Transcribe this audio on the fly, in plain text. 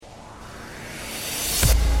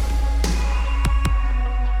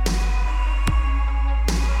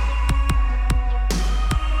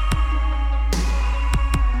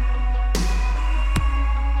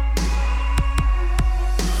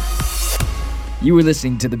You were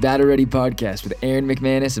listening to the Battle Ready podcast with Aaron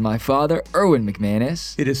McManus and my father, Erwin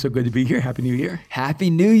McManus. It is so good to be here. Happy New Year. Happy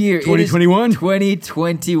New Year. 2021.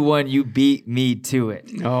 2021. You beat me to it.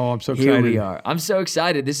 Oh, I'm so excited. Here we are. I'm so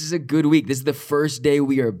excited. This is a good week. This is the first day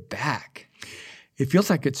we are back. It feels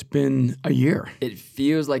like it's been a year. It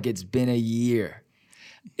feels like it's been a year.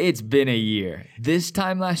 It's been a year. This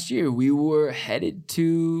time last year, we were headed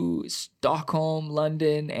to Stockholm,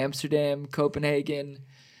 London, Amsterdam, Copenhagen.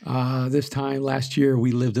 This time last year,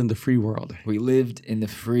 we lived in the free world. We lived in the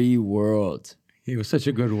free world. It was such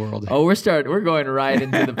a good world. Oh, we're going right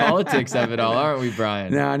into the politics of it all, aren't we,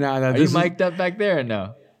 Brian? No. Are you mic'd up back there or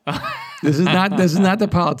no? This is not the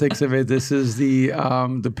politics of it. This is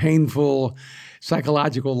the painful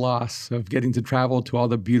psychological loss of getting to travel to all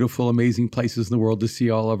the beautiful, amazing places in the world to see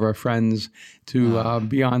all of our friends, to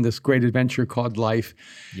be on this great adventure called life.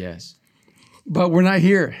 Yes. But we're not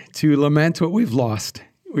here to lament what we've lost.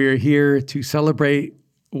 We're here to celebrate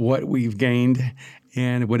what we've gained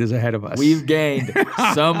and what is ahead of us. We've gained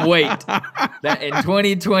some weight. That in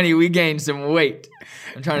 2020, we gained some weight.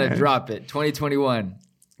 I'm trying to drop it. 2021, I'm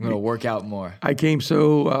going to work out more. I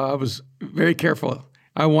was very careful.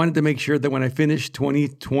 I wanted to make sure that when I finished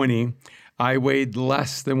 2020, I weighed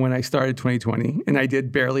less than when I started 2020, and I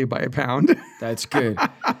did barely by a pound. That's good.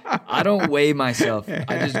 I don't weigh myself.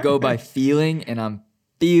 I just go by feeling, and I'm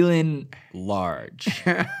feeling large.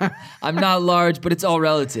 I'm not large, but it's all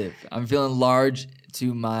relative. I'm feeling large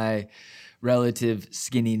to my relative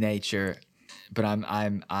skinny nature, but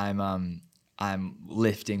I'm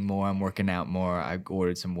lifting more. I'm working out more. I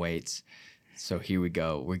ordered some weights. So here we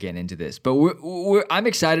go. We're getting into this, but I'm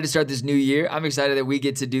excited to start this new year. I'm excited that we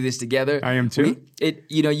get to do this together. I am too.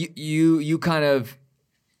 You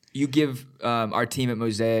give our team at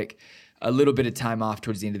Mosaic a little bit of time off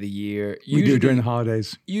towards the end of the year. We do during the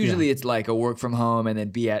holidays. Usually it's like a work from home and then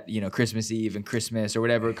be at Christmas Eve and Christmas or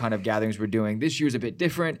whatever kind of gatherings we're doing. This year's a bit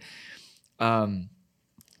different, and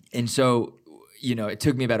so. It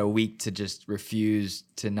took me about a week to just refuse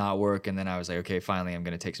to not work. And then I was like, okay, finally, I'm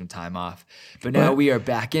going to take some time off. But now we are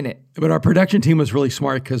back in it. But our production team was really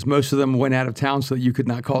smart because most of them went out of town so that you could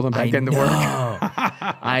not call them back into work.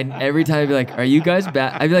 Every time I'd be like, are you guys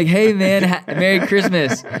back? I'd be like, hey, man, Merry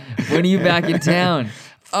Christmas. When are you back in town?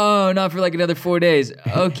 Oh, not for like another 4 days.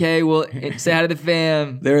 Okay, well, say hi to the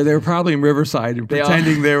fam. They're probably in Riverside and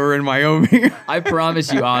pretending they were in Wyoming. I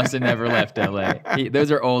promise you, Austin never left LA. Those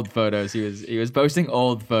are old photos. He was posting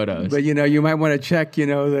old photos. But you might want to check,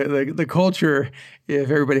 the culture if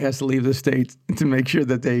everybody has to leave the state to make sure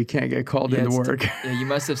that they can't get called into work. Yeah, you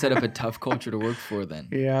must have set up a tough culture to work for then.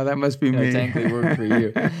 Yeah, that must be me. Thankfully worked for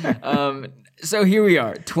you. So here we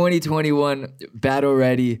are, 2021, Battle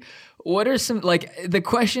Ready. What are some, the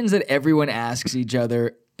questions that everyone asks each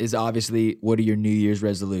other is obviously, what are your New Year's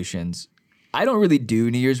resolutions? I don't really do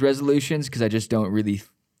New Year's resolutions because I just don't really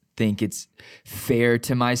think it's fair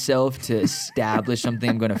to myself to establish something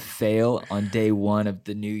I'm going to fail on day one of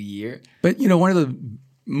the new year. But, one of the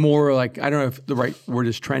more I don't know if the right word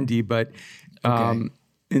is trendy, but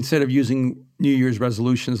instead of using New Year's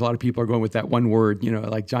resolutions, a lot of people are going with that one word,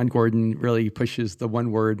 like John Gordon really pushes the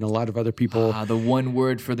one word and a lot of other people. The one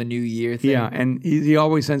word for the new year thing. Yeah, and he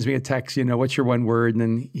always sends me a text, what's your one word? And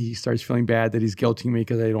then he starts feeling bad that he's guilting me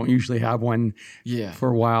because I don't usually have one for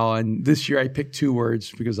a while. And this year I picked 2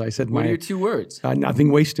 words because I said What are your 2 words?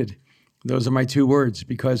 Nothing wasted. Those are my 2 words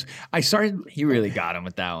because I started. You really got him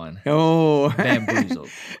with that one. Oh,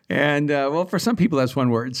 bamboozled. And for some people that's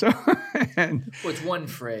one word. So, it's one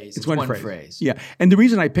phrase. It's one phrase. Yeah, and the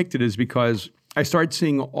reason I picked it is because I started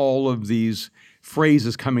seeing all of these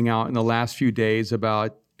phrases coming out in the last few days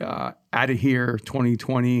about "out of here"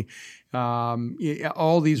 2020.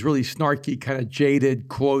 All these really snarky, kind of jaded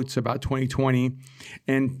quotes about 2020,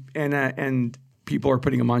 and people are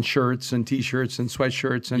putting them on shirts and T-shirts and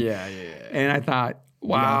sweatshirts. And And I thought,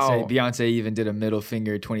 wow. Beyonce even did a middle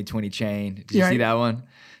finger 2020 chain. Did you see that one?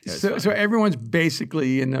 So everyone's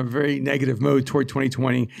basically in a very negative mode toward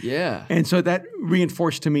 2020. Yeah. And so that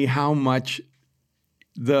reinforced to me how much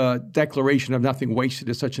the declaration of nothing wasted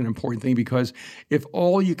is such an important thing, because if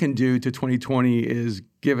all you can do to 2020 is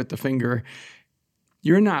give it the finger,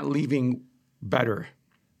 you're not leaving better.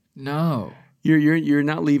 No. You're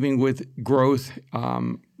not leaving with growth,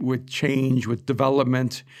 with change, with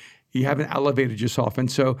development. You haven't elevated yourself.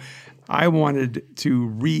 And so I wanted to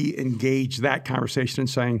re-engage that conversation and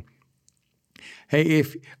saying, hey,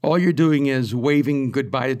 if all you're doing is waving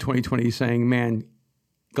goodbye to 2020, saying, man,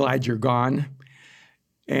 glad you're gone.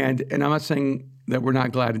 And I'm not saying that we're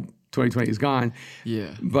not glad 2020 is gone.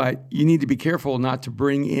 Yeah. But you need to be careful not to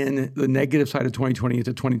bring in the negative side of 2020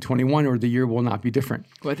 into 2021, or the year will not be different.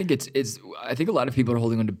 Well, I think I think a lot of people are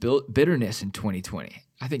holding on to bitterness in 2020.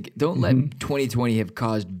 I think don't let 2020 have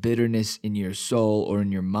caused bitterness in your soul or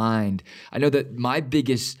in your mind. I know that my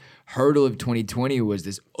biggest hurdle of 2020 was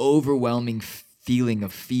this overwhelming feeling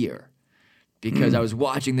of fear. Because I was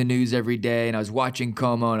watching the news every day, and I was watching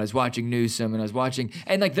Como, and I was watching Newsom, and I was watching,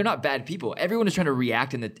 and like they're not bad people. Everyone is trying to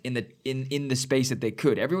react in the space that they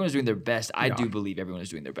could. Everyone is doing their best. I do believe everyone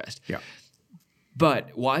is doing their best. Yeah.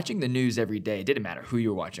 But watching the news every day, it didn't matter who you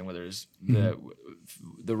were watching, whether it was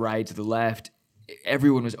the right to the left.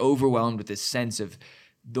 Everyone was overwhelmed with this sense of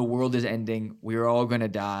the world is ending. We're all going to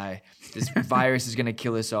die. This virus is going to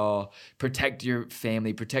kill us all. Protect your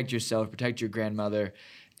family. Protect yourself. Protect your grandmother.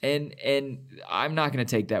 And I'm not going to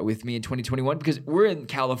take that with me in 2021 because we're in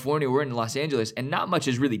California, we're in Los Angeles, and not much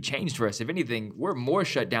has really changed for us. If anything, we're more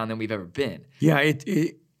shut down than we've ever been. Yeah,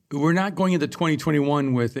 we're not going into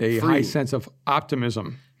 2021 with a high sense of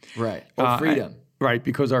optimism. Right. Or freedom. Right,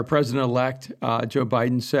 because our president-elect, Joe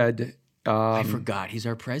Biden, said... I forgot he's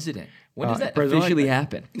our president. When does that officially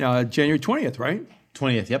happen? January 20th, right?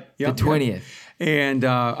 20th, yep. The 20th. And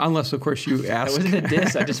unless, of course, you ask... That wasn't a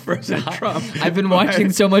diss. I just President Trump. I've been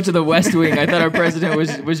watching so much of The West Wing. I thought our president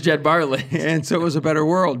was Jed Bartlet. And so it was a better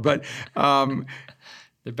world. But they're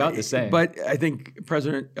about the same. But I think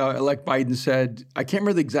President-elect Biden said, I can't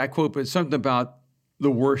remember the exact quote, but something about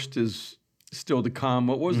the worst is still to come.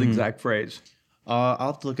 What was the exact phrase? I'll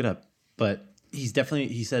have to look it up. But he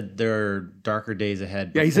said there are darker days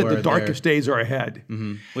ahead. Yeah, he said the darkest days are ahead.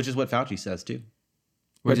 Mm-hmm. Which is what Fauci says, too.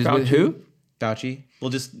 Which is with who? Fauci.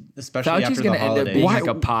 Well, just especially Fauci's after the gonna end up holidays. being like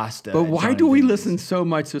a pasta. But why do we listen so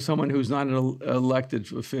much to someone who's not an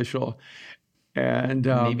elected official? And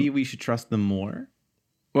maybe we should trust them more.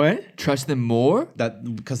 What? Trust them more?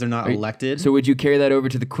 That because they're not elected. So would you carry that over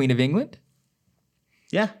to the Queen of England?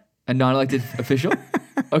 Yeah. A non-elected official?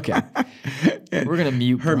 Okay. We're gonna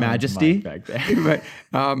mute Her Majesty back there.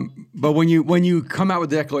 But when you come out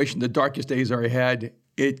with the declaration, the darkest days are ahead,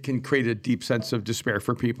 it can create a deep sense of despair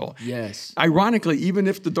for people. Yes. Ironically, even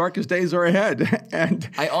if the darkest days are ahead, and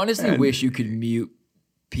I honestly wish you could mute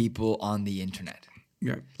people on the internet.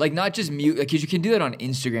 Yeah. Like not just mute, like because you can do that on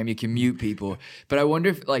Instagram. You can mute people, but I wonder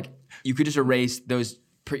if like you could just erase those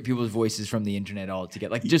people's voices from the internet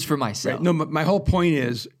altogether. Like just for myself. Right. No, my whole point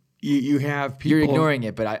is. You have people. You're ignoring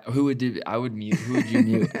it, but I would mute. Who would you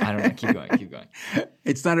mute? I don't know. Keep going.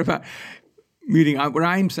 It's not about muting. What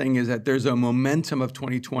I'm saying is that there's a momentum of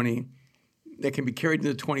 2020 that can be carried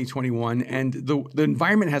into 2021, and the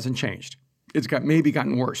environment hasn't changed. It's maybe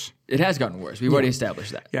gotten worse. It has gotten worse. We've already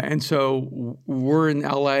established that. Yeah, and so we're in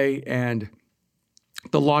LA, and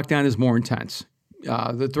the lockdown is more intense.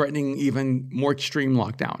 They're threatening even more extreme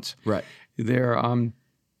lockdowns. Right.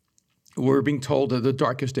 We're being told that the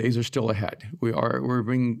darkest days are still ahead. We're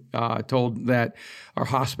being told that our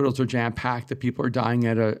hospitals are jam-packed, that people are dying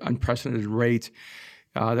at an unprecedented rate,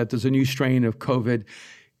 that there's a new strain of COVID.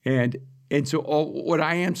 And so what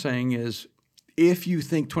I am saying is if you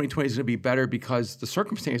think 2020 is going to be better because the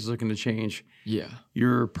circumstances are going to change,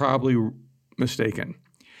 you're probably mistaken.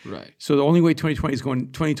 Right. So the only way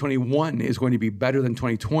 2021 is going to be better than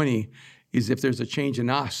 2020 is if there's a change in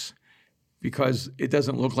us. Because it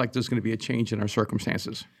doesn't look like there's going to be a change in our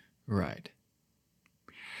circumstances. Right.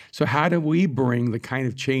 So how do we bring the kind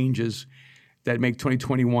of changes that make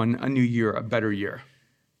 2021 a new year, a better year?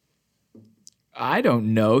 I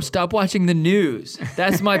don't know. Stop watching the news.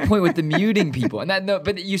 That's my point with the muting people. And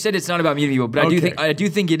but you said it's not about muting people. But I do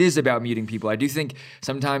think it is about muting people. I do think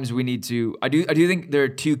sometimes we need to. I do think there are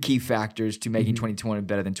two key factors to making 2020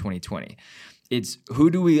 better than 2020. It's who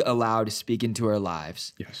do we allow to speak into our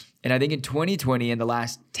lives? Yes. And I think in 2020, in the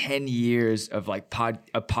last 10 years of like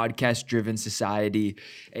a podcast-driven society,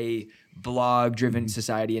 a blog-driven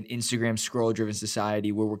society, an Instagram scroll-driven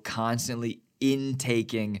society, where we're constantly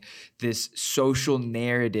intaking this social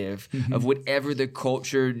narrative of whatever the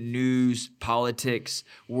culture, news, politics,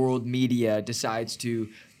 world media decides to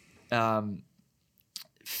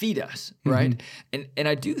feed us, right? And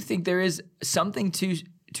I do think there is something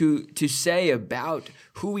to say about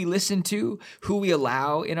who we listen to, who we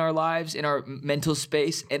allow in our lives, in our mental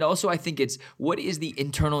space. And also I think it's what is the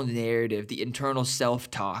internal narrative, the internal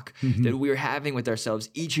self-talk that we're having with ourselves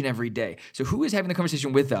each and every day. So who is having the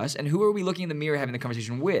conversation with us and who are we looking in the mirror having the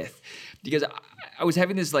conversation with? Because I was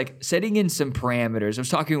having this like setting in some parameters. I was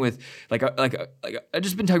talking with I've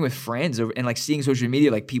just been talking with friends and like seeing social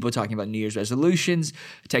media, like people talking about New Year's resolutions.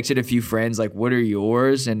 I texted a few friends like, what are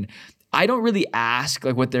yours? And I don't really ask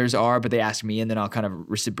like what theirs are, but they ask me and then I'll kind of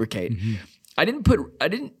reciprocate. I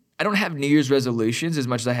I don't have New Year's resolutions as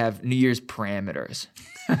much as I have New Year's parameters.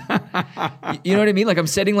 You know what I mean? Like I'm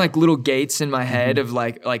setting like little gates in my head of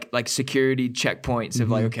like security checkpoints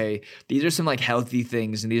of like, okay, these are some like healthy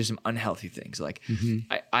things and these are some unhealthy things. Like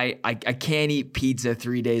I can't eat pizza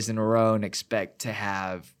 3 days in a row and expect to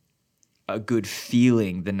have a good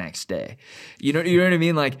feeling the next day. You know what I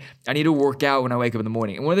mean? Like I need to work out when I wake up in the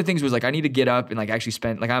morning. And one of the things was like I need to get up and like actually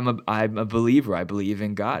spend, like I'm a believer. I believe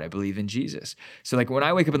in God. I believe in Jesus. So like when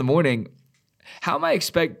I wake up in the morning, how am I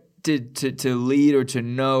expected to lead or to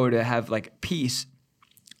know or to have like peace,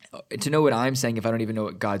 to know what I'm saying if I don't even know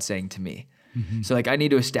what God's saying to me? So like I need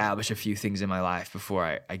to establish a few things in my life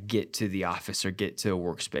before I get to the office or get to a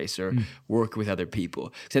workspace or work with other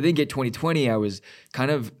people. Because I think at 2020 I was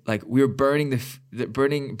kind of like we were burning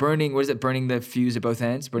burning what is it? Burning the fuse at both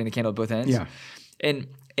ends, burning the candle at both ends. Yeah. And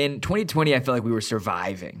in 2020 I felt like we were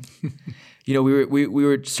surviving. You know, we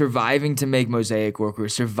were surviving to make Mosaic work. We were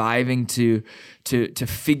surviving to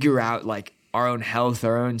figure out like our own health,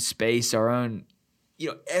 our own space, our own, you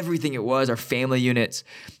know, everything it was, our family units.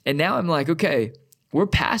 And now I'm like, okay, we're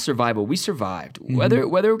past survival. We survived. Whether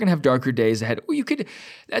we're gonna have darker days ahead,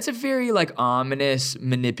 that's a very like ominous,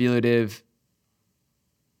 manipulative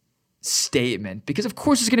statement because of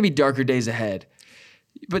course there's gonna be darker days ahead.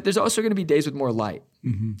 But there's also gonna be days with more light.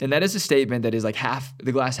 And that is a statement that is like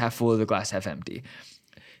the glass half full or the glass half empty.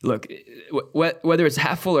 Look, whether it's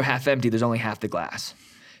half full or half empty, there's only half the glass.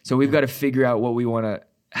 So we've got to figure out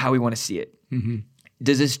how we want to see it.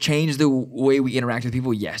 Does this change the way we interact with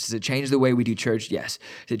people? Yes. Does it change the way we do church? Yes.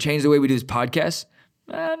 Does it change the way we do this podcast?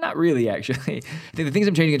 Not really, actually. I think the things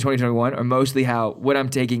I'm changing in 2021 are mostly what I'm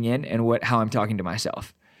taking in and how I'm talking to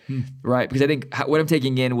myself. Right? Because I think what I'm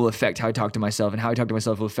taking in will affect how I talk to myself, and how I talk to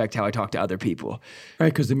myself will affect how I talk to other people.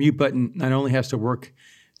 Right, because the mute button not only has to work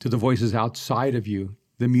to the voices outside of you,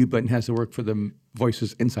 the mute button has to work for the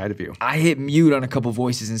voices inside of you. I hit mute on a couple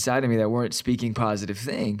voices inside of me that weren't speaking positive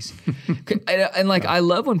things. and like, I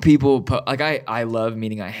love when people, I love,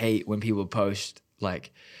 meaning I hate when people post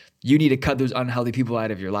like, you need to cut those unhealthy people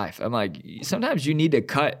out of your life. I'm like, sometimes you need to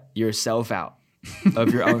cut yourself out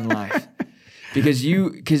of your own life. Because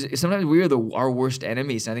sometimes we are our worst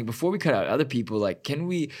enemies. And I think before we cut out other people, like,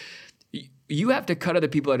 you have to cut other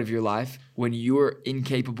people out of your life when you're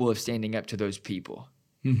incapable of standing up to those people.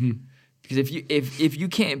 Because if you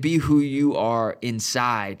can't be who you are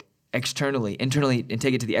inside, internally, and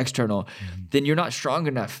take it to the external, then you're not strong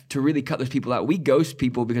enough to really cut those people out. We ghost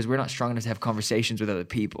people because we're not strong enough to have conversations with other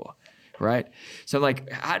people, right? So I'm like,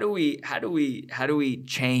 how do we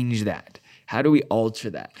change that? How do we alter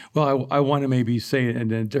that? Well, I want to maybe say it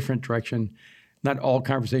in a different direction. Not all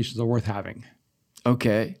conversations are worth having.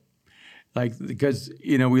 Okay. Like, because,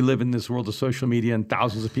 you know, we live in this world of social media and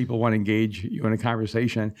thousands of people want to engage you in a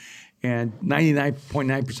conversation. And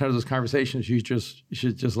 99.9% of those conversations you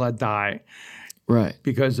should just let die. Right.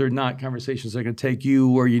 Because they're not conversations that are going to take you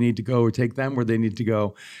where you need to go or take them where they need to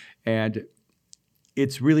go. And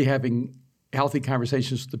it's really having healthy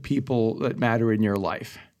conversations with the people that matter in your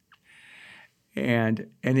life. And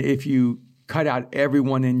if you cut out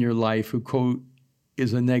everyone in your life who, quote,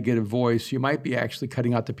 is a negative voice, you might be actually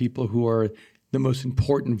cutting out the people who are the most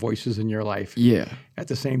important voices in your life at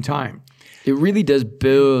the same time. It really does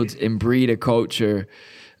build and breed a culture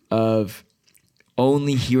of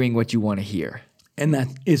only hearing what you want to hear. And that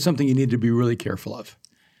is something you need to be really careful of.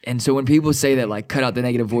 And so when people say that, like, cut out the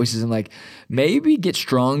negative voices and like, maybe get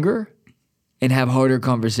stronger and have harder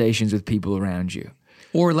conversations with people around you.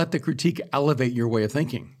 Or let the critique elevate your way of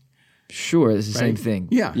thinking. Sure, it's the same thing.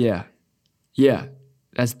 Yeah.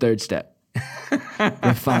 That's third step.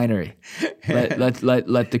 Refinery.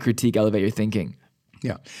 Let the critique elevate your thinking.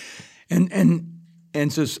 Yeah,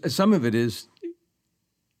 and so some of it is,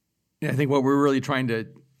 I think what we're really trying to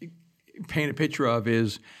paint a picture of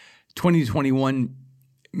is 2021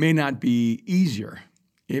 may not be easier.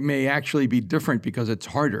 It may actually be different because it's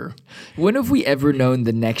harder. When have we ever known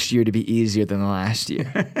the next year to be easier than the last year?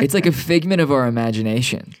 It's like a figment of our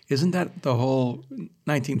imagination. Isn't that the whole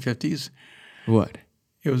 1950s? What?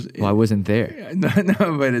 It was. Well, I wasn't there.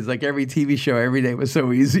 No, but it's like every TV show, every day was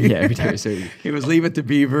so easy. Yeah, every day was so easy. It was Leave It to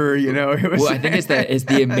Beaver, you know. It was. Well, I think it's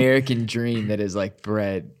the American dream that is like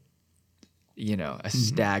bred, you know, a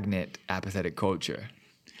stagnant, apathetic culture.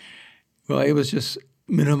 Well, it was just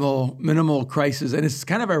minimal crisis. And it's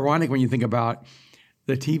kind of ironic when you think about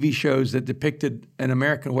the TV shows that depicted an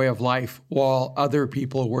American way of life while other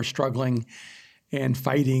people were struggling and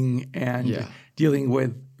fighting and dealing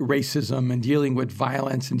with racism and dealing with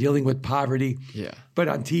violence and dealing with poverty. Yeah. But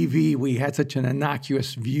on TV, we had such an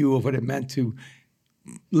innocuous view of what it meant to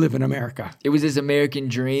live in America. It was this American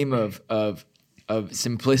dream of of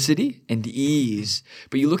simplicity and ease.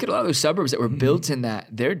 But you look at a lot of those suburbs that were built in that,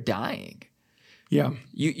 they're dying. Yeah.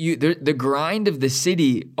 The grind of the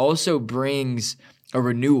city also brings a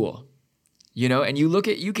renewal, and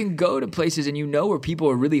you can go to places and where people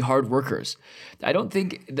are really hard workers. I don't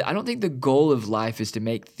think the goal of life is to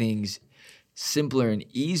make things simpler and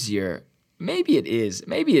easier. Maybe it is.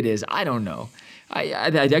 I don't know. I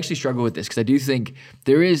actually struggle with this because I do think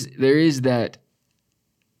there is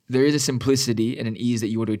a simplicity and an ease that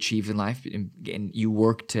you want to achieve in life, and you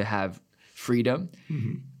work to have freedom.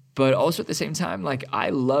 Mm-hmm. But also at the same time, like, I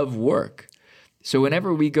love work. So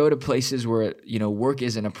whenever we go to places where, work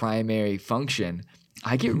isn't a primary function,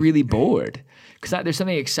 I get really bored because there's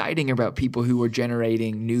something exciting about people who are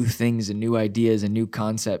generating new things and new ideas and new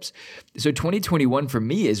concepts. So 2021 for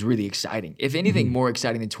me is really exciting. If anything, more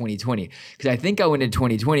exciting than 2020, because I think I went into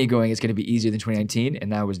 2020 going, it's going to be easier than 2019,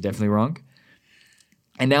 and I was definitely wrong.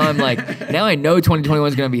 And now I'm like, now I know 2021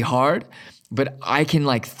 is going to be hard, but I can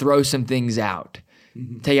like throw some things out,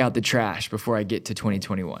 take out the trash before I get to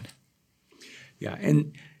 2021. Yeah,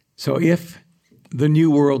 and so if the new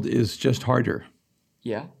world is just harder,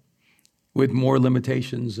 yeah, with more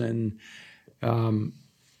limitations and more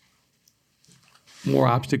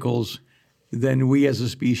obstacles, then we as a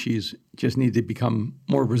species just need to become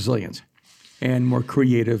more resilient and more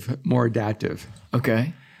creative, more adaptive.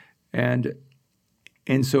 Okay. And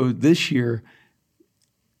so this year,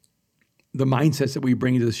 the mindsets that we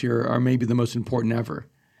bring to this year are maybe the most important ever.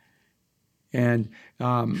 And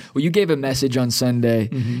well, you gave a message on Sunday,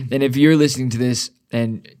 and if you're listening to this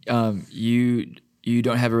and you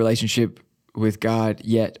don't have a relationship with God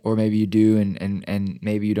yet, or maybe you do, and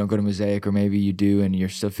maybe you don't go to Mosaic, or maybe you do and you're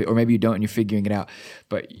still, or maybe you don't and you're figuring it out.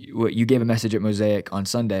 But you gave a message at Mosaic on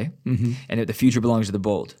Sunday, and the future belongs to the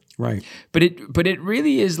bold. Right. But it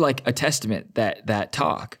really is like a testament, that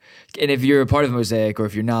talk. And if you're a part of Mosaic, or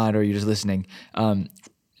if you're not, or you're just listening,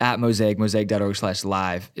 at Mosaic,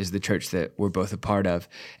 mosaic.org/live is the church that we're both a part of.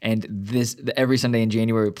 And every Sunday in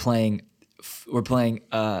January we're playing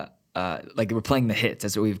the hits.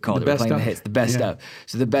 That's what we've called it. We're playing the hits, the best of.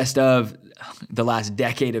 So the best of the last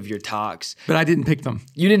decade of your talks. But I didn't pick them.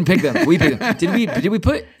 You didn't pick them. We picked them. Did we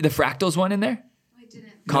put the fractals one in there? I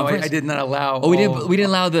didn't. Conference? No, I did not allow. Oh, we didn't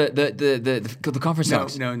allow the conference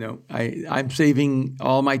talks. No. I'm saving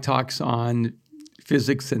all my talks on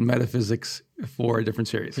physics and metaphysics for a different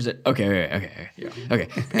series. Okay.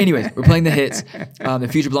 Anyways, we're playing the hits. The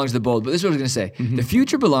future belongs to the bold. But this is what I was going to say. The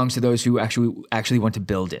future belongs to those who actually want to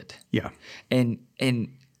build it. Yeah. And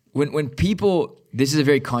when people, this is a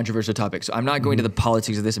very controversial topic. So I'm not going to the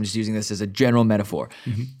politics of this. I'm just using this as a general metaphor.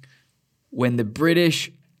 When the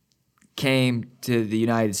British came to the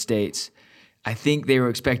United States, I think they were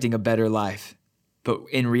expecting a better life. But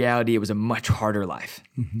in reality, it was a much harder life.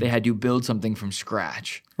 They had to build something from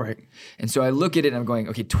scratch. Right. And so I look at it and I'm going,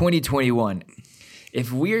 okay, 2021,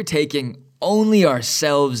 if we're taking only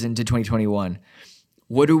ourselves into 2021,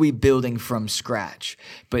 what are we building from scratch?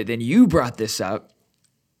 But then you brought this up.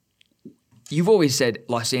 You've always said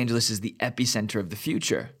Los Angeles is the epicenter of the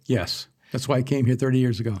future. Yes. That's why I came here 30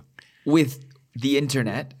 years ago. With the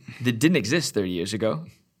internet that didn't exist 30 years ago.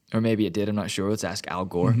 Or maybe it did. I'm not sure. Let's ask Al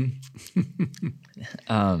Gore.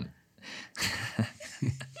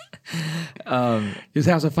 Just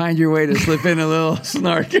have to find your way to slip in a little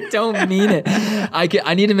snark. Don't mean it.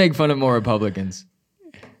 I need to make fun of more Republicans.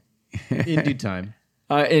 In due time.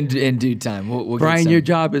 In due time. We'll Brian, your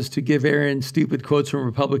job is to give Aaron stupid quotes from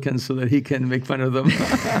Republicans so that he can make fun of them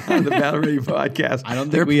on the Battle Ready podcast. I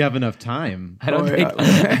don't think we have enough time. I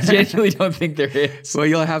genuinely don't think there is. Well,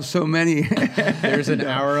 you'll have so many. There's an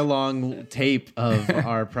hour-long tape of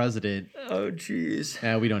our president. Oh,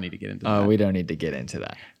 jeez. We don't need to get into that. We don't need to get into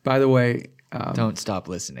that. By the way, don't stop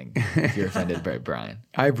listening if you're offended by Brian.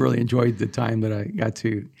 I've really enjoyed the time that I got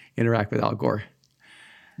to interact with Al Gore.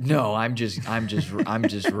 No, I'm just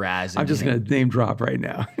razzing. I'm just going to name drop right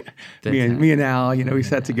now. me and Al, we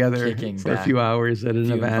sat together for a few hours at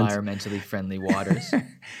an event. Environmentally friendly waters.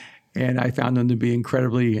 And I found him to be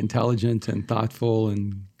incredibly intelligent and thoughtful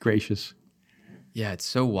and gracious. Yeah, it's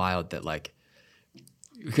so wild that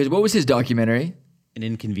because what was his documentary? An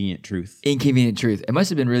Inconvenient Truth. Inconvenient Truth. It must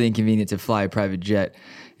have been really inconvenient to fly a private jet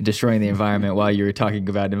and destroying the environment while you were talking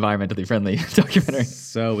about environmentally friendly documentary.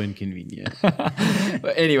 So inconvenient.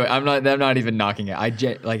 But anyway, I'm not even knocking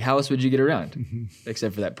it. How else would you get around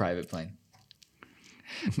except for that private plane?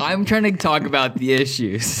 I'm trying to talk about the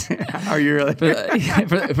issues. Are you really?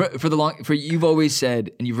 For you've always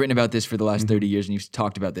said, and you've written about this for the last 30 years, and you've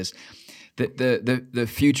talked about this, that the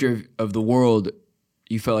future of the world,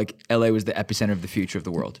 you felt like LA was the epicenter of the future of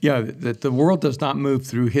the world. Yeah, that the world does not move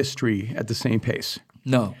through history at the same pace.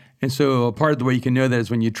 No. And so a part of the way you can know that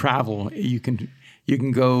is when you travel, you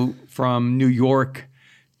can go from New York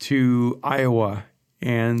to Iowa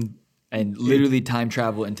and literally time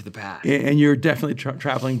travel into the past. And you're definitely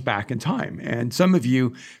traveling back in time. And some of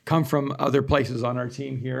you come from other places on our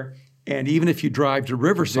team here. And even if you drive to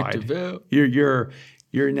Riverside, Victorville.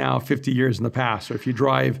 you're now 50 years in the past. Or if you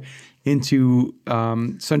drive into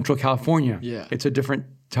Central California, it's a different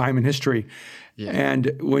time in history. Yeah.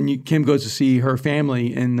 And when Kim goes to see her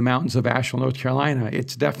family in the mountains of Asheville, North Carolina,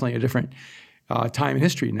 it's definitely a different time in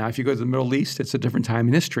history. Now, if you go to the Middle East, it's a different time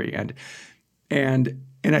in history. And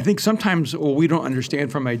I think sometimes what we don't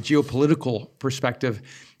understand from a geopolitical perspective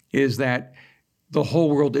is that the whole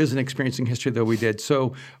world isn't experiencing history that we did.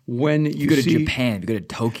 So when you go to Japan, you go to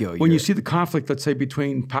Tokyo. When you see the conflict, let's say,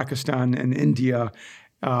 between Pakistan and India,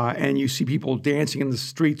 and you see people dancing in the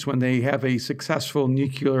streets when they have a successful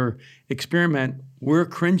nuclear experiment, we're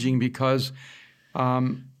cringing because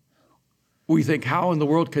we think, how in the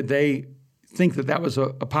world could they think that that was a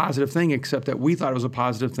positive thing, except that we thought it was a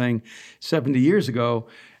positive thing 70 years ago,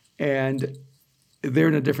 and they're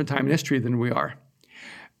in a different time in history than we are.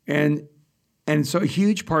 And so a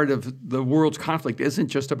huge part of the world's conflict isn't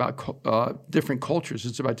just about different cultures,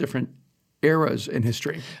 it's about different eras in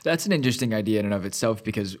history. That's an interesting idea in and of itself,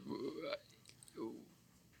 because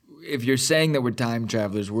if you're saying that we're time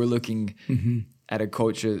travelers, we're looking at a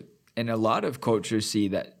culture, and a lot of cultures see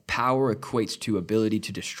that power equates to ability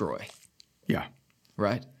to destroy. Yeah.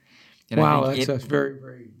 Right? And wow, that's a very,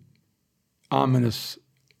 very ominous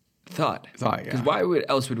thought. Yeah. Because why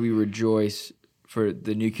else would we rejoice for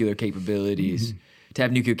the nuclear capabilities, to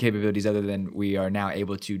have nuclear capabilities other than we are now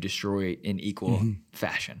able to destroy in equal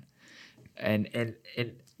fashion?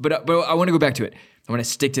 But I want to go back to it. I want to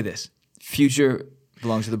stick to this. Future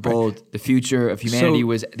belongs to the bold. Right. The future of humanity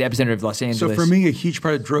was the epicenter of Los Angeles. So for me, a huge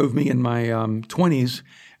part that drove me in my 20s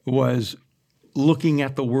was looking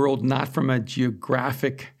at the world not from a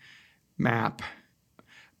geographic map,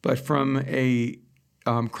 but from a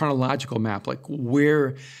chronological map. Like,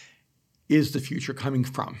 where is the future coming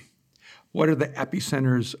from? What are the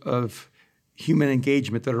epicenters of human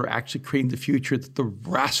engagement that are actually creating the future that the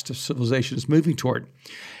rest of civilization is moving toward?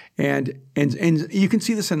 And you can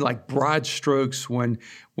see this in like broad strokes when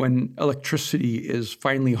electricity is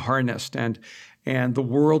finally harnessed and the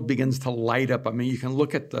world begins to light up. I mean, you can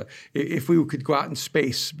look at if we could go out in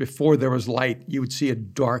space before there was light, you would see a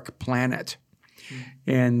dark planet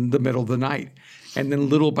in the middle of the night. And then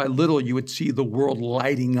little by little, you would see the world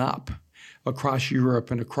lighting up across Europe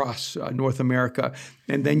and across North America.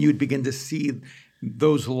 And then you'd begin to see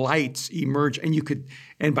those lights emerge.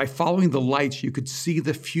 And by following the lights, you could see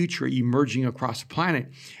the future emerging across the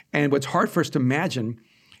planet. And what's hard for us to imagine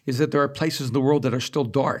is that there are places in the world that are still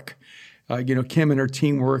dark. Kim and her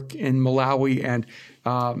team work in Malawi,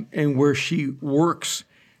 and where she works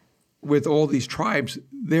with all these tribes,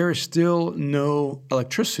 there is still no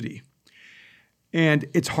electricity. And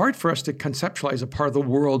it's hard for us to conceptualize a part of the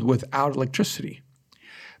world without electricity.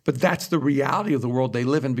 But that's the reality of the world they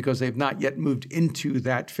live in, because they've not yet moved into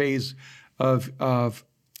that phase of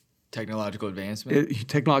technological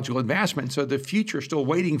advancement. So the future is still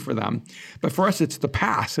waiting for them. But for us, it's the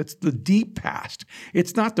past. It's the deep past.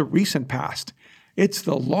 It's not the recent past. It's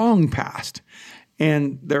the long past.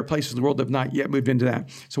 And there are places in the world that have not yet moved into that.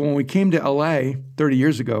 So when we came to LA 30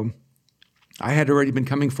 years ago, I had already been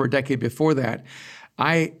coming for a decade before that.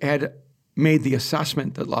 I had made the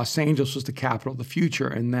assessment that Los Angeles was the capital of the future,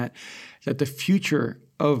 and that the future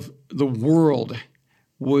of the world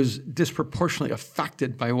was disproportionately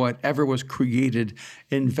affected by whatever was created,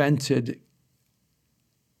 invented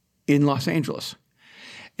in Los Angeles,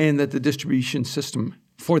 and that the distribution system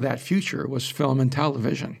for that future was film and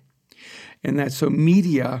television. And that so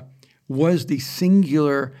media was the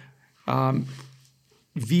singular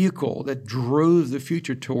vehicle that drove the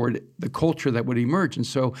future toward the culture that would emerge. And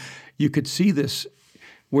so you could see this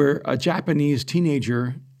where a Japanese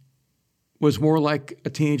teenager was more like a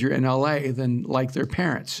teenager in LA than like their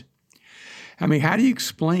parents. I mean, how do you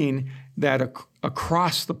explain that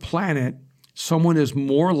across the planet, someone is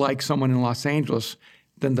more like someone in Los Angeles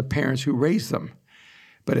than the parents who raised them?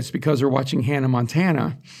 But it's because they're watching Hannah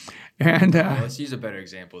Montana. And let's use a better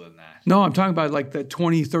example than that. No, I'm talking about like the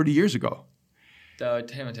 20, 30 years ago.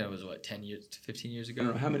 Hannah Montana was what, 10 years, 15 years ago? I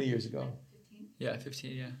don't know, how many years ago? 15? Yeah,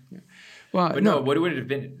 15, yeah. Well, but no, what would it have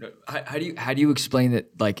been? How do you explain that,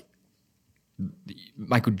 like,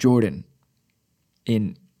 Michael Jordan,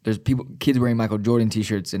 there's kids wearing Michael Jordan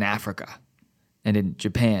t-shirts in Africa and in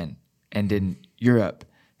Japan and in Europe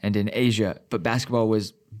and in Asia, but basketball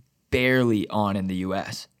was barely on in the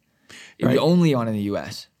U.S. It was Right. only on in the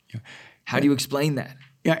U.S. How do you explain that?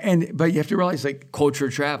 Yeah, but you have to realize, like, Culture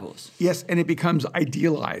travels. yes, and it becomes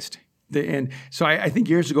idealized. And so I think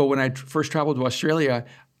years ago when I first traveled to Australia,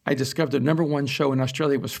 I discovered the number one show in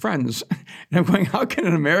Australia was Friends. And I'm going, how can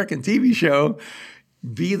an American TV show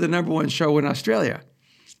be the number one show in Australia?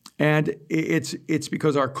 And it's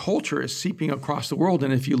because our culture is seeping across the world.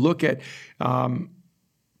 And if you look at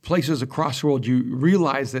places across the world, you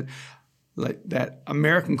realize that that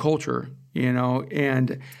American culture,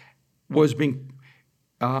 and was being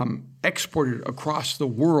exported across the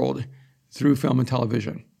world through film and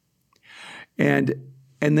television. And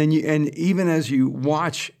then even as you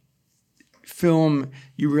watch film,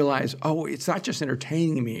 you realize, oh, it's not just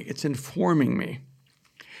entertaining me, it's informing me.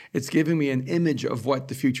 It's giving me an image of what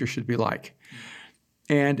the future should be like.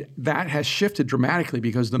 And that has shifted dramatically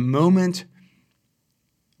because the moment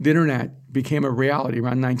the internet became a reality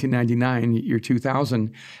around 1999, year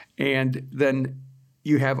 2000, and then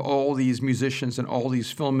you have all these musicians and all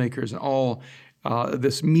these filmmakers and all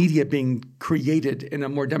this media being created in a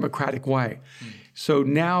more democratic way. So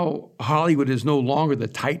now Hollywood is no longer the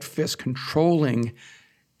tight fist controlling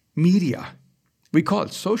media. We call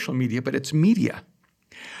it social media, but it's media.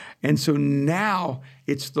 And so now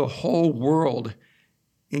it's the whole world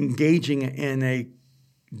engaging in a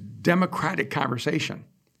democratic conversation.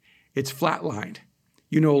 It's flatlined.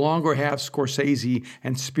 You no longer have Scorsese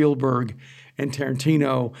and Spielberg and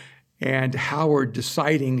Tarantino and Howard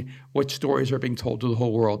deciding what stories are being told to the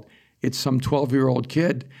whole world. It's some 12-year-old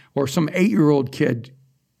kid or some 8-year-old kid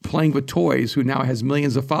playing with toys who now has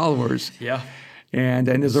millions of followers. Yeah. And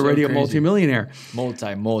is already crazy. a multimillionaire.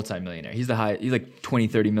 Multi-millionaire. He's like 20,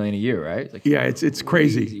 30 million a year, right? Like, Yeah, it's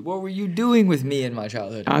crazy. What were you doing with me in my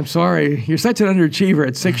childhood? I'm sorry. You're such an underachiever.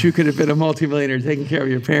 At 6, you could have been a multimillionaire taking care of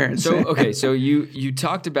your parents. So, okay, so you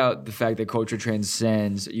talked about the fact that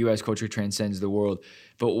U.S. culture transcends the world,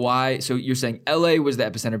 but why? So you're saying L.A. was the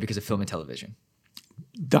epicenter because of film and television?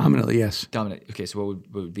 Dominantly, yes. Dominant. Okay, so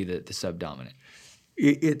what would be the sub-dominant?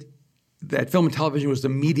 That film and television was the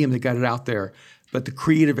medium that got it out there, but the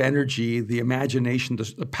creative energy, the imagination,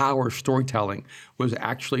 the power of storytelling was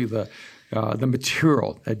actually the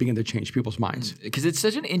material that began to change people's minds. Because it's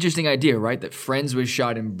such an interesting idea, right? That Friends was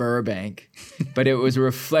shot in Burbank, but it was a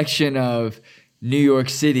reflection of New York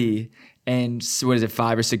City and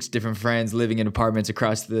 5 or 6 different friends living in apartments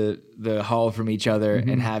across the hall from each other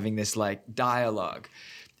and having this like dialogue.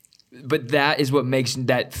 But that is what makes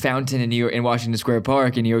that fountain in Washington Square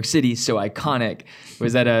Park in New York City so iconic.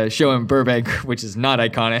 Was that a show in Burbank, which is not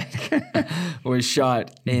iconic, was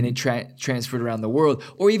shot and it transferred around the world,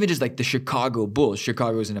 or even just like the Chicago Bulls.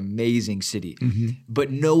 Chicago is an amazing city, but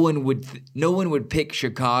no one would pick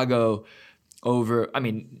Chicago over. I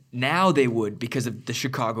mean, now they would because of the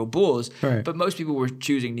Chicago Bulls, Right. but most people were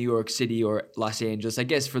choosing New York City or Los Angeles. I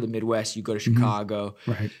guess for the Midwest, you go to Chicago.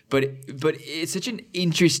 Right. But it's such an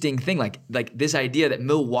interesting thing, like this idea that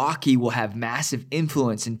Milwaukee will have massive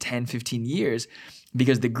influence in 10, 15 years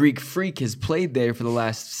because the Greek Freak has played there for the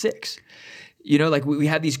last 6. Like we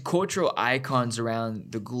have these cultural icons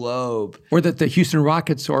around the globe. Or that the Houston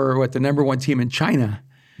Rockets are the number 1 team in China.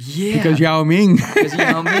 Yeah. Because Yao Ming. Because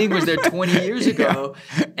Yao Ming was there 20 years ago.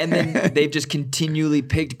 And then they've just continually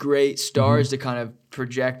picked great stars to kind of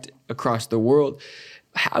project across the world.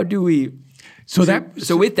 How do we... So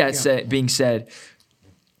with that being said,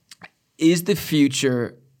 is the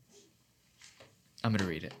future... I'm going to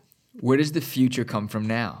read it. Where does the future come from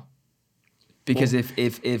now? Because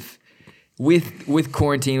if with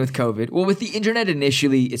quarantine, with COVID, with the internet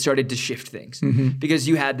initially, it started to shift things because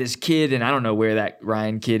you had this kid, and I don't know where that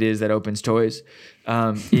Ryan kid is that opens toys,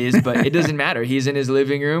 but it doesn't matter. He's in his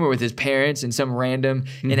living room or with his parents in some random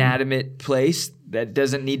inanimate place that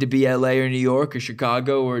doesn't need to be LA or New York or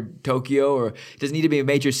Chicago or Tokyo, or it doesn't need to be a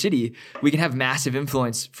major city. We can have massive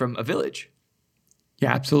influence from a village.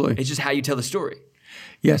 Yeah, absolutely. It's just how you tell the story.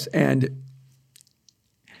 Yes, and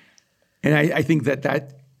I think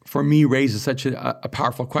that for me raises such a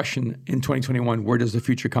powerful question in 2021. Where does the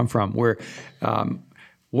future come from? What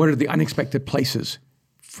are the unexpected places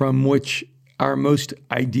from which our most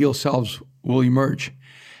ideal selves will emerge?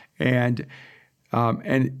 And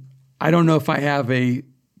I don't know if I have a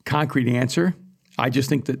concrete answer. I just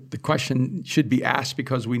think that the question should be asked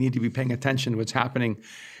because we need to be paying attention to what's happening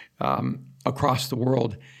across the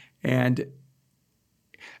world. And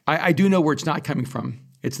I do know where it's not coming from.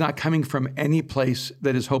 It's not coming from any place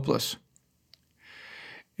that is hopeless.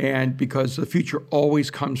 And because the future always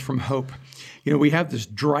comes from hope. We have this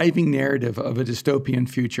driving narrative of a dystopian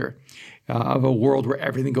future, of a world where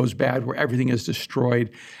everything goes bad, where everything is destroyed.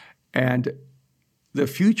 And the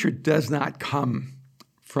future does not come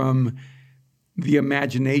from the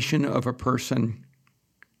imagination of a person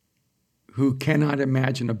who cannot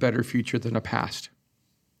imagine a better future than a past.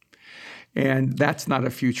 And that's not a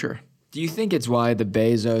future. Do you think it's why the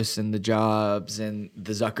Bezos and the Jobs and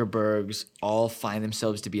the Zuckerbergs all find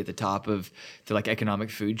themselves to be at the top of the economic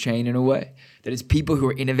food chain in a way? That it's people who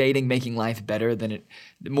are innovating, making life better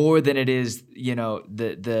more than it is,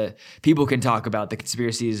 the people can talk about the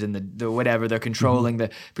conspiracies and the whatever, they're controlling the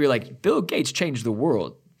people like Bill Gates changed the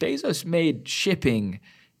world. Bezos made shipping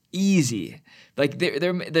easy.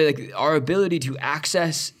 They're our ability to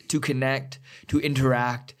access, to connect, to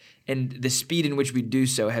interact, and the speed in which we do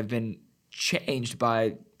so have been changed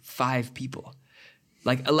by 5 people.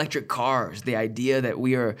 Like electric cars, the idea that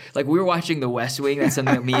we were watching The West Wing. That's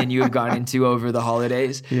something that me and you have gone into over the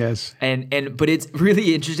holidays. Yes. But it's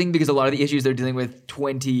really interesting because a lot of the issues they're dealing with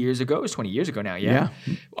 20 years ago, it's 20 years ago now,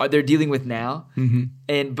 they're dealing with now.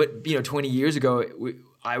 Mm-hmm. But 20 years ago,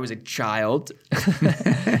 I was a child,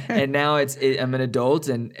 and now I'm an adult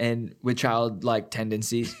and with childlike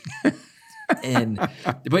tendencies.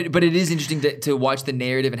 But it is interesting to watch the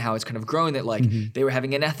narrative and how it's kind of growing that they were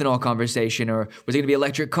having an ethanol conversation, or was it going to be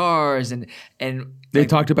electric cars, and they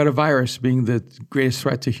talked about a virus being the greatest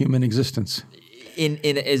threat to human existence.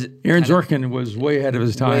 Aaron Sorkin was way ahead of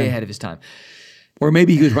his time. Way ahead of his time. Or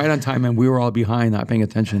maybe he was right on time and we were all behind, not paying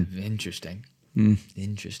attention. Interesting.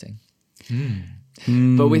 Interesting.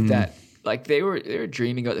 But with that, they were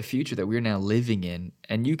dreaming about the future that we're now living in,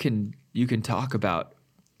 and you can talk about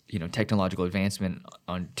technological advancement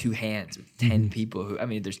on 2 hands with 10 people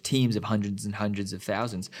there's teams of hundreds and hundreds of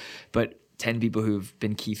thousands, but 10 people who've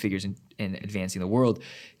been key figures in advancing the world.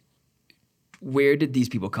 Where did these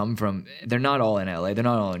people come from? They're not all in LA. They're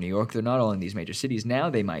not all in New York. They're not all in these major cities.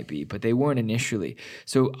 Now they might be, but they weren't initially.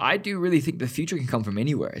 So I do really think the future can come from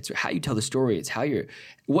anywhere. It's how you tell the story. It's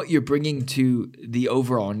what you're bringing to the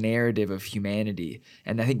overall narrative of humanity.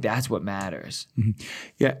 And I think that's what matters. Mm-hmm.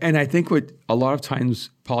 Yeah, and I think what a lot of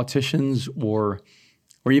times politicians or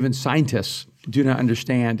even scientists do not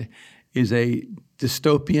understand is a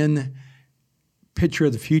dystopian picture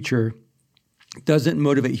of the future doesn't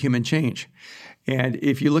motivate human change. And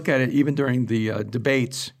if you look at it, even during the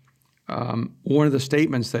debates, one of the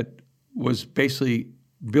statements that was basically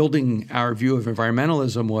building our view of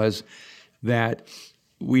environmentalism was that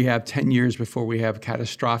we have 10 years before we have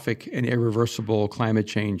catastrophic and irreversible climate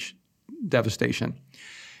change devastation.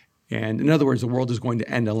 And in other words, the world is going to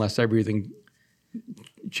end unless everything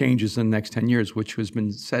changes in the next 10 years, which has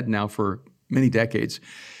been said now for many decades.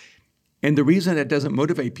 And the reason it doesn't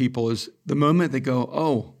motivate people is the moment they go,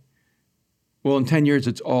 oh, well, in 10 years,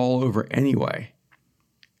 it's all over anyway.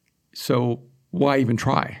 So why even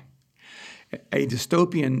try? A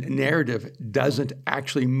dystopian narrative doesn't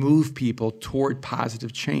actually move people toward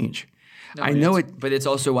positive change. No, but it's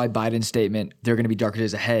also why Biden's statement, there are going to be darker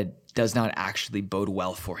days ahead, does not actually bode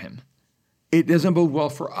well for him. It doesn't bode well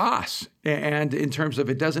for us. And in terms of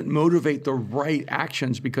it doesn't motivate the right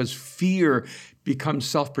actions because fear becomes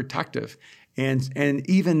self-protective and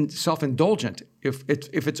even self-indulgent. If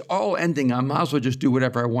it's all ending, I might as well just do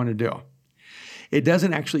whatever I want to do. It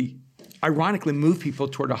doesn't actually, ironically, move people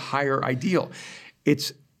toward a higher ideal.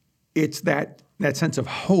 It's that sense of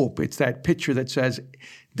hope. It's that picture that says,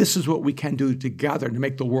 this is what we can do together to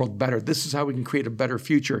make the world better. This is how we can create a better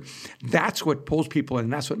future. That's what pulls people in.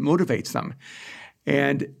 That's what motivates them.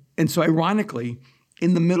 And so ironically,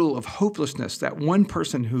 in the middle of hopelessness, that one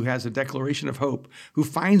person who has a declaration of hope, who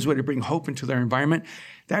finds a way to bring hope into their environment,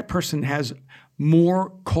 that person has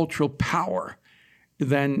more cultural power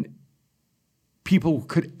than people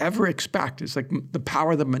could ever expect. It's like the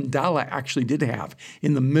power that Mandela actually did have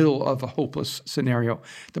in the middle of a hopeless scenario,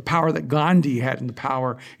 the power that Gandhi had in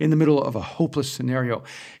the middle of a hopeless scenario.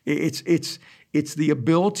 It's the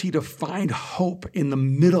ability to find hope in the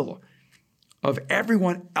middle of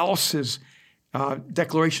everyone else's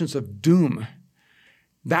declarations of doom.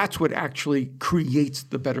 That's what actually creates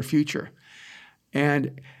the better future.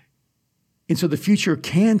 And so the future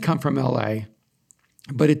can come from LA,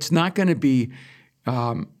 but it's not going to be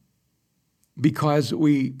because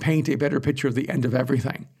we paint a better picture of the end of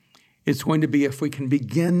everything. It's going to be if we can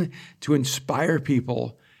begin to inspire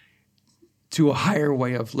people to a higher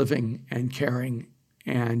way of living and caring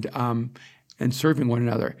and serving one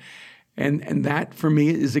another. And that, for me,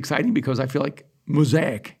 is exciting because I feel like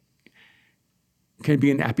Mosaic can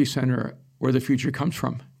be an epicenter where the future comes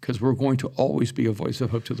from. because we're going to always be a voice of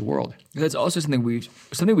hope to the world. That's also something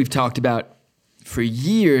we've talked about for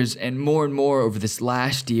years and more over this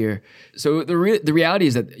last year. So the reality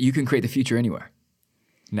is that you can create the future anywhere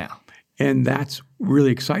now. And that's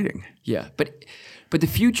really exciting. Yeah, but the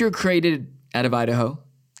future created out of Idaho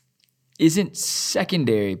isn't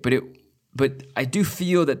secondary, but I do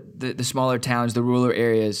feel that the smaller towns, the rural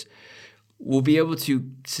areas, will be able to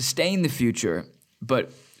sustain the future,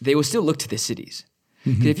 but they will still look to the cities.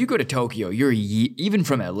 Because if you go to Tokyo, you're even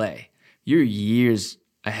from LA, you're years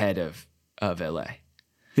ahead of LA.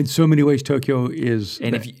 In so many ways, Tokyo is,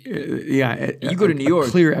 And if you go to New York,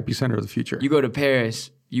 a clear epicenter of the future. you go to Paris,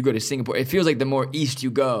 you go to Singapore. It feels like the more east you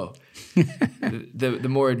go, the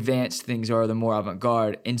more advanced things are, the more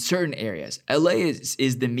avant-garde in certain areas. LA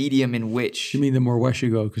is the medium in which. You mean the more west you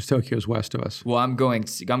go, because Tokyo is west of us. Well, I'm going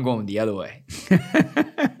the other way.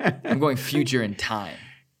 I'm going future in time.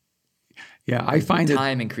 Yeah, I find it.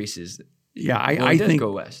 Time increases. Yeah, Well, I it does think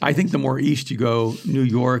go west. I think the more east you go, New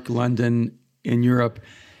York, London, in Europe,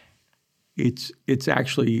 it's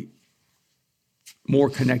actually more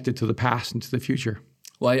connected to the past and to the future.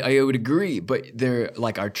 Well, I would agree, but there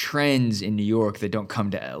are trends in New York that don't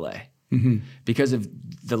come to LA because of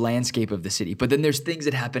the landscape of the city. But then there's things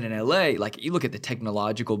that happen in LA, like you look at the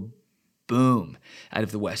technological boom out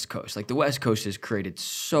of the West Coast. Like the West Coast has created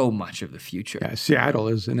so much of the future. Yeah, Seattle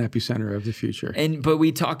is an epicenter of the future. But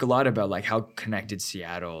we talk a lot about like how connected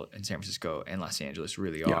Seattle and San Francisco and Los Angeles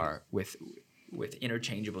really are with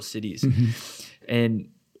interchangeable cities.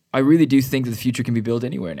 And I really do think that the future can be built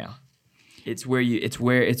anywhere now. It's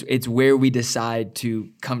where we decide to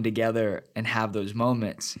come together and have those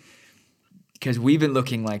moments. Because we've been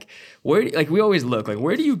looking we always look like,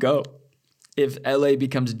 where do you go if LA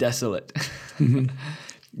becomes desolate?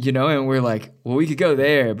 You know, and we're like, well, we could go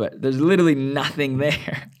there, but there's literally nothing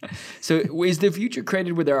there. So is the future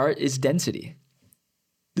created where there is density?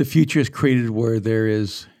 The future is created where there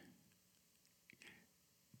is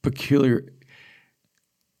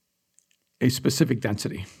a specific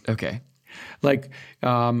density. Okay.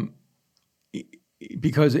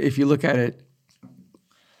 Because if you look at it,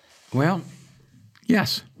 well,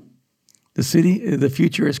 yes, the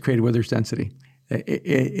future is created where there's density.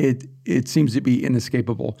 It seems to be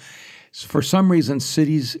inescapable. For some reason,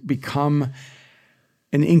 cities become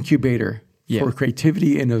an incubator for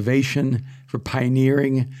creativity, innovation, for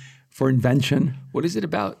pioneering, for invention. What is it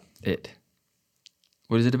about it?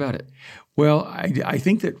 Well, I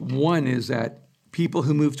think that one is that people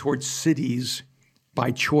who move towards cities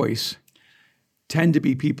by choice tend to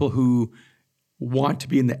be people who want to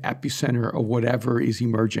be in the epicenter of whatever is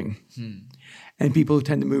emerging. And people who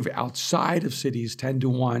tend to move outside of cities tend to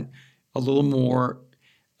want a little more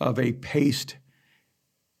of a paced,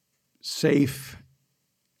 safe,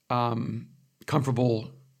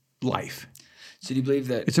 comfortable life. So do you believe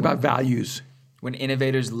that It's about values. when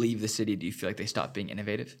innovators leave the city, do you feel like they stop being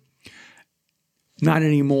innovative? Not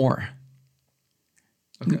anymore,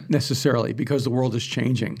 necessarily, because the world is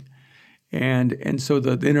changing. And so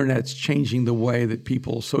the internet's changing the way that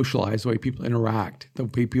people socialize, the way people interact, the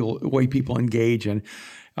way people engage.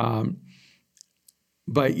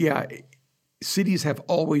 But yeah, cities have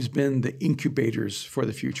always been the incubators for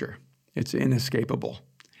the future. It's inescapable.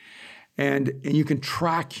 And you can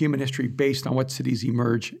track human history based on what cities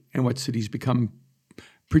emerge and what cities become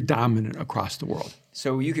predominant across the world.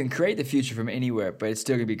 So you can create the future from anywhere, but it's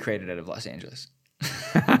still going to be created out of Los Angeles.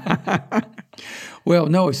 Well,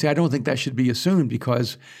 no, see, I don't think that should be assumed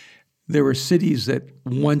because there were cities that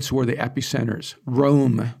once were the epicenters,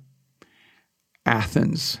 Rome,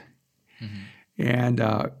 Athens,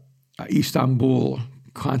 and Istanbul,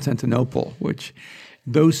 Constantinople, which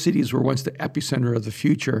those cities were once the epicenter of the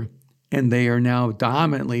future, and they are now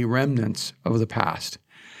dominantly remnants of the past.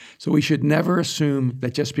 So we should never assume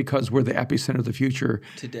that just because we're the epicenter of the future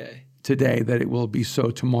today that it will be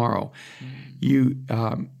so tomorrow.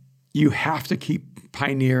 You have to keep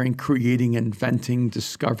pioneering, creating, inventing,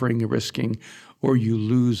 discovering, risking, or you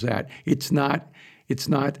lose that. It's not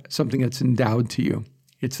something that's endowed to you.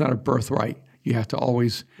 It's not a birthright. You have to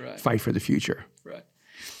always fight for the future. Right.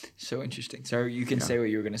 So interesting. So you can say what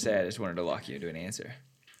you were going to say. I just wanted to lock you into an answer.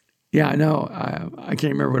 Yeah, I know. I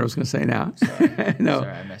can't remember what I was going to say now. Sorry. No,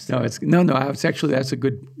 Sorry, I messed no, up. It's actually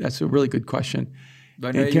that's a really good question.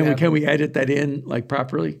 But And can we edit that in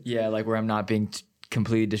properly? Yeah, like where I'm not being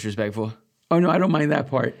completely disrespectful. Oh no, I don't mind that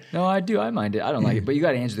part. No, I do. I mind it. I don't like it. But you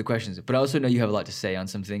got to answer the questions. But I also know you have a lot to say on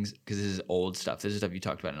some things because this is old stuff. This is stuff you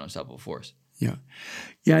talked about in Unstoppable Force. Yeah,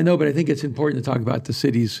 I know. But I think it's important to talk about the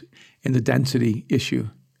cities and the density issue.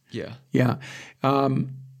 Yeah. Yeah.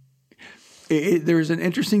 There's an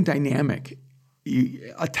interesting dynamic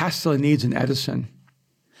a Tesla needs an Edison,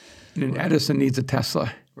 and an Edison needs a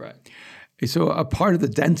Tesla. Right. So a part of the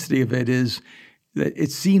density of it is that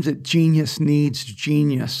it seems that genius needs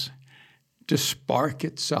genius to spark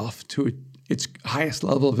itself to its highest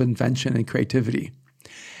level of invention and creativity.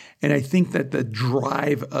 And I think that the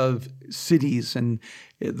drive of cities and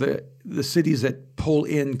the cities that pull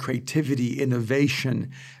in creativity,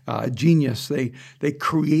 innovation, genius, they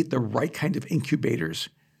create the right kind of incubators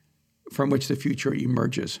from which the future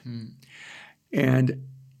emerges. And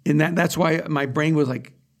that's why my brain was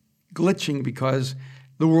like glitching, because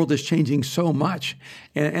the world is changing so much.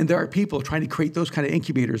 And there are people trying to create those kind of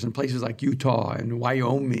incubators in places like Utah and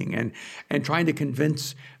Wyoming and trying to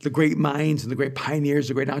convince the great minds and the great pioneers,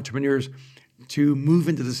 the great entrepreneurs to move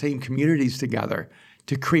into the same communities together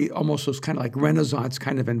to create almost those kind of like Renaissance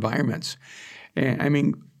kind of environments. And I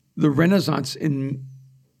mean, the Renaissance in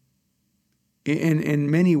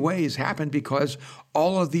many ways happened because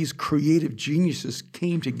all of these creative geniuses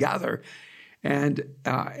came together, and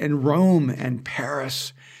Rome and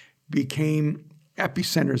Paris became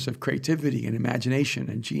epicenters of creativity and imagination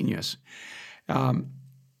and genius.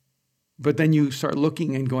 But then you start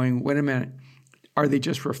looking and going, wait a minute, are they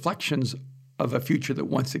just reflections of a future that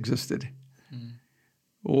once existed?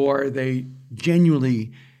 Or are they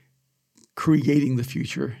genuinely creating the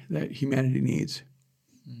future that humanity needs?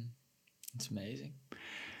 It's amazing.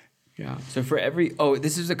 Yeah. So for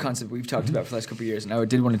this is a concept we've talked about for the last couple of years, and I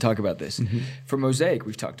did want to talk about this. For Mosaic,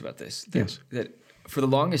 we've talked about this. That for the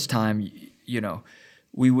longest time, you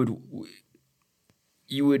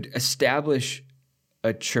would establish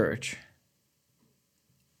a church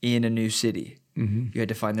in a new city. You had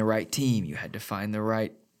to find the right team. You had to find the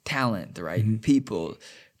right talent, the right people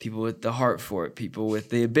with the heart for it, people with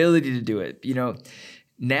the ability to do it.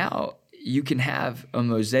 Now you can have a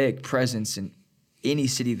Mosaic presence in any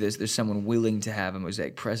city. There's someone willing to have a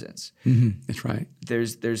Mosaic presence. That's right.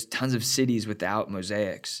 There's tons of cities without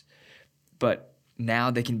mosaics, but now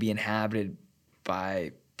they can be inhabited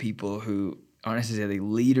by people who aren't necessarily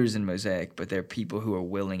leaders in Mosaic, but they're people who are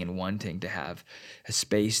willing and wanting to have a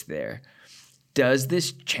space there. Does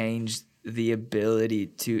this change the ability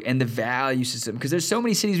to and the value system? Because there's so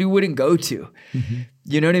many cities we wouldn't go to.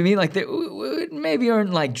 You know what I mean? Like we maybe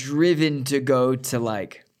aren't like driven to go to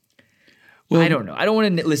like. Well, I don't know. I don't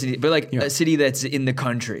want to listen to it, but like a city that's in the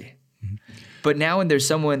country. But now when there's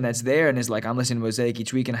someone that's there and is like, I'm listening to Mosaic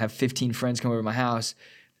each week and I have 15 friends come over to my house,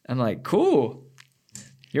 I'm like, cool,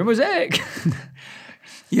 you're Mosaic.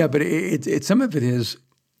 Yeah, but it some of it is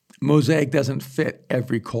Mosaic doesn't fit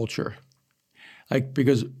every culture. Like,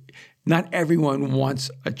 because not everyone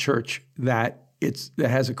wants a church that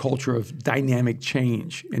has a culture of dynamic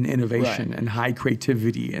change and innovation and high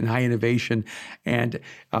creativity and high innovation and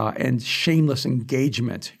shameless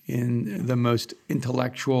engagement in the most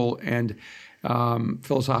intellectual and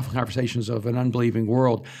philosophical conversations of an unbelieving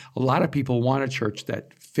world. A lot of people want a church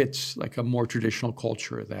that fits like a more traditional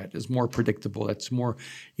culture, that is more predictable, that's more,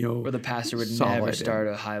 where the pastor would never start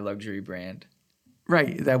a high luxury brand.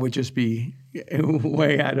 Right, that would just be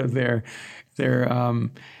way out of their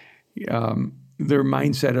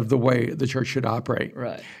mindset of the way the church should operate.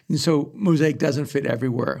 Right. And so Mosaic doesn't fit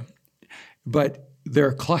everywhere. But there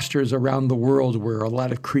are clusters around the world where a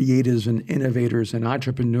lot of creatives and innovators and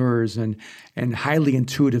entrepreneurs and highly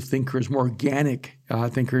intuitive thinkers, more organic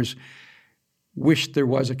thinkers, wish there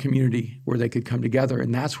was a community where they could come together.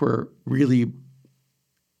 And that's where really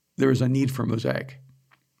there is a need for Mosaic.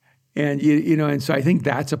 And and so I think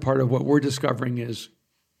that's a part of what we're discovering is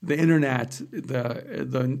the internet,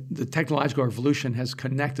 the technological revolution has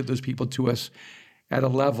connected those people to us at a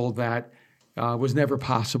level that was never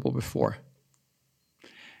possible before.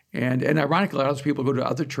 And ironically, a lot of people go to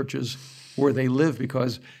other churches where they live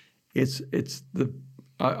because it's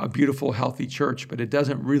a beautiful, healthy church, but it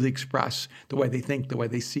doesn't really express the way they think, the way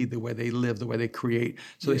they see, the way they live, the way they create.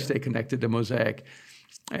 So they stay connected to Mosaic.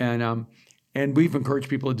 And we've encouraged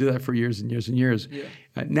people to do that for years and years and years. Yeah.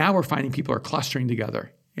 Now we're finding people are clustering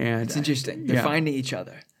together. And it's interesting. They're finding each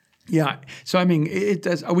other. Yeah. So, I mean,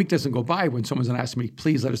 a week doesn't go by when someone's asking me,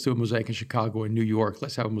 please let us do a Mosaic in Chicago and New York.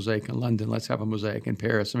 Let's have a Mosaic in London. Let's have a Mosaic in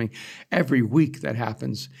Paris. I mean, every week that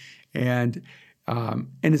happens. And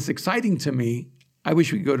it's exciting to me. I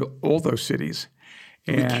wish we could go to all those cities.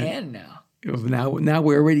 And we can now. Now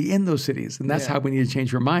we're already in those cities. And that's how we need to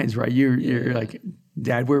change our minds, right? You're like,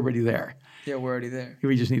 Dad, we're already there. Yeah, we're already there.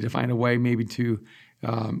 We just need to find a way maybe to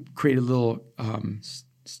create a little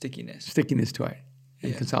stickiness to it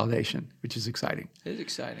and consolidation, which is exciting. It is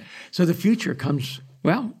exciting. So the future comes,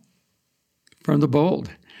 from the bold,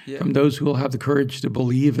 from those who will have the courage to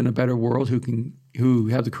believe in a better world, who can who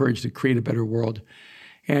have the courage to create a better world,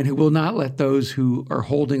 and who will not let those who are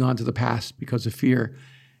holding on to the past because of fear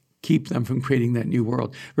keep them from creating that new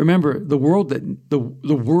world. Remember, the world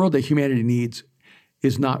that humanity needs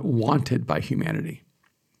is not wanted by humanity.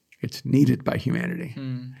 It's needed by humanity.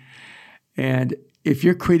 And if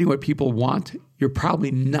you're creating what people want, you're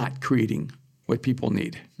probably not creating what people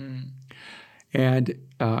need. And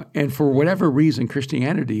for whatever reason,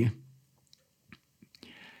 Christianity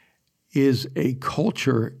is a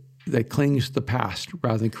culture that clings to the past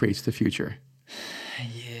rather than creates the future.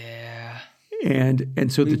 Yeah.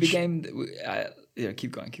 And so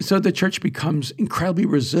keep going. So the church becomes incredibly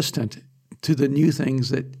resistant to the new things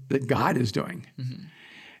that God is doing.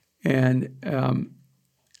 And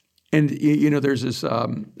there's this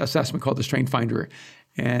assessment called the Strength Finder,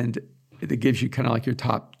 and it gives you kind of like your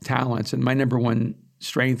top talents. And my number one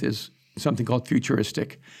strength is something called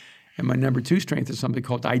futuristic. And my number two strength is something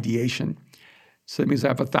called ideation. So that means I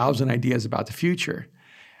have 1,000 ideas about the future.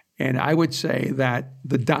 And I would say that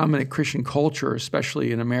the dominant Christian culture,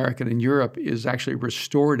 especially in America and in Europe, is actually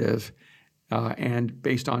restorative and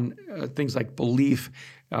based on things like belief.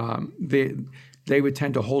 They would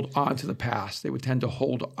tend to hold on to the past. They would tend to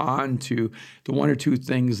hold on to the one or two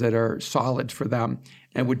things that are solid for them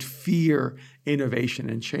and would fear innovation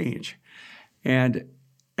and change. And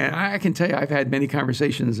I can tell you, I've had many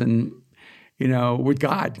conversations with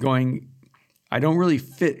God going, I don't really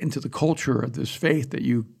fit into the culture of this faith that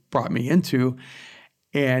you brought me into.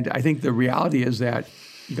 And I think the reality is that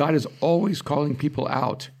God is always calling people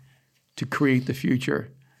out to create the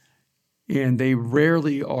future. And they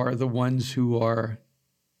rarely are the ones who are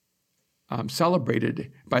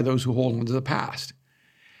celebrated by those who hold on to the past.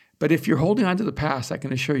 But if you're holding on to the past, I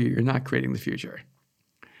can assure you, you're not creating the future.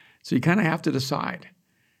 So you kind of have to decide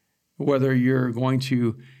whether you're going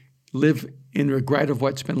to live in regret of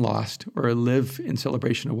what's been lost or live in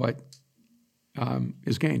celebration of what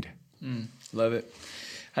is gained. Love it.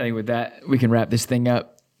 I think with that, we can wrap this thing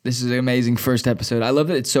up. This is an amazing first episode. I love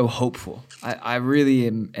that it's so hopeful. I really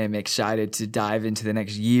am excited to dive into the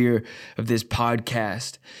next year of this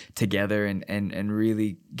podcast together and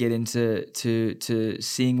really get into to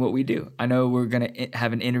seeing what we do. I know we're going to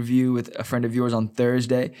have an interview with a friend of yours on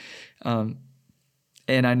Thursday.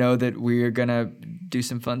 And I know that we're going to do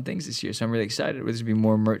some fun things this year. So I'm really excited. There's going to be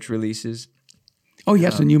more merch releases. Oh,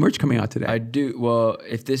 yes, a new merch coming out today. I do. Well,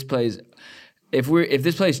 if this plays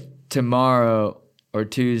tomorrow or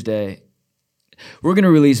Tuesday, we're going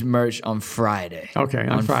to release merch on Friday. Okay,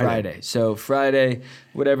 on Friday. So Friday,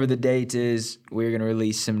 whatever the date is, we're going to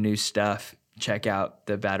release some new stuff. Check out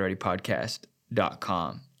the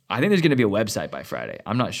BadReadyPodcast.com. I think there's going to be a website by Friday.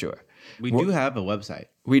 I'm not sure. We do have a website.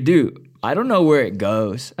 We do. I don't know where it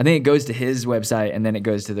goes. I think it goes to his website and then it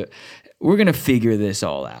goes to we're going to figure this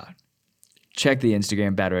all out. Check the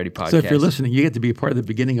Instagram, Bad Ready Podcast. So if you're listening, you get to be a part of the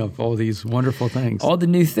beginning of all these wonderful things. All the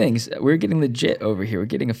new things. We're getting legit over here. We're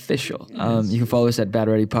getting official. Yes. You can follow us at Bad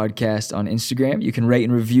Ready Podcast on Instagram. You can rate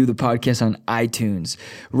and review the podcast on iTunes.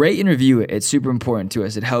 Rate and review it. It's super important to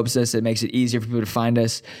us. It helps us. It makes it easier for people to find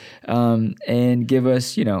us. And give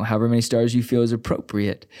us, however many stars you feel is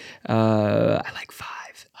appropriate. I like 5.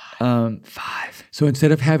 5. So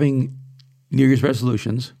instead of having New Year's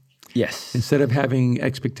resolutions, yes. Instead of having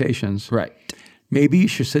expectations, right. Maybe you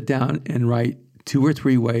should sit down and write 2 or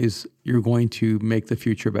 3 ways you're going to make the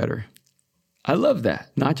future better. I love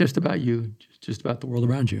that. Not just about you, just about the world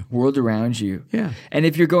around you. World around you. Yeah. And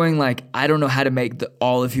if you're going like, I don't know how to make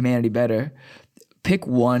all of humanity better, pick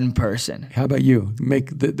one person. How about you?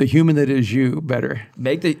 Make the human that is you better.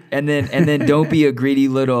 And then don't be a greedy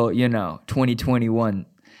little, 2021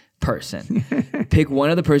 person. Pick one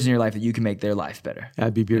other person in your life that you can make their life better.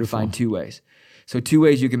 That'd be beautiful. And find 2 ways. So 2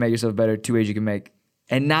 ways you can make yourself better, 2 ways you can make,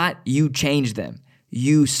 and not you change them,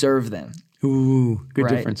 you serve them. Ooh, good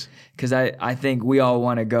right? difference. Because I think we all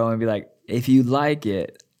want to go and be like, if you like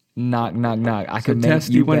it, knock, knock, knock. I could make Tess,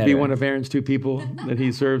 you want better. to be one of Aaron's 2 people that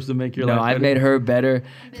he serves to make your life better? No, I've made her better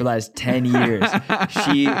for the last 10 years.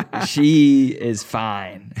 She is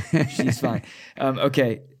fine. She's fine.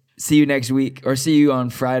 Okay. See you next week, or see you on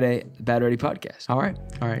Friday, Bad Ready Podcast. All right.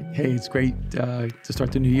 Hey, it's great to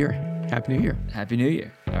start the new year. Happy New Year. Happy New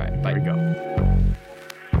Year. All right. Bye. There we go.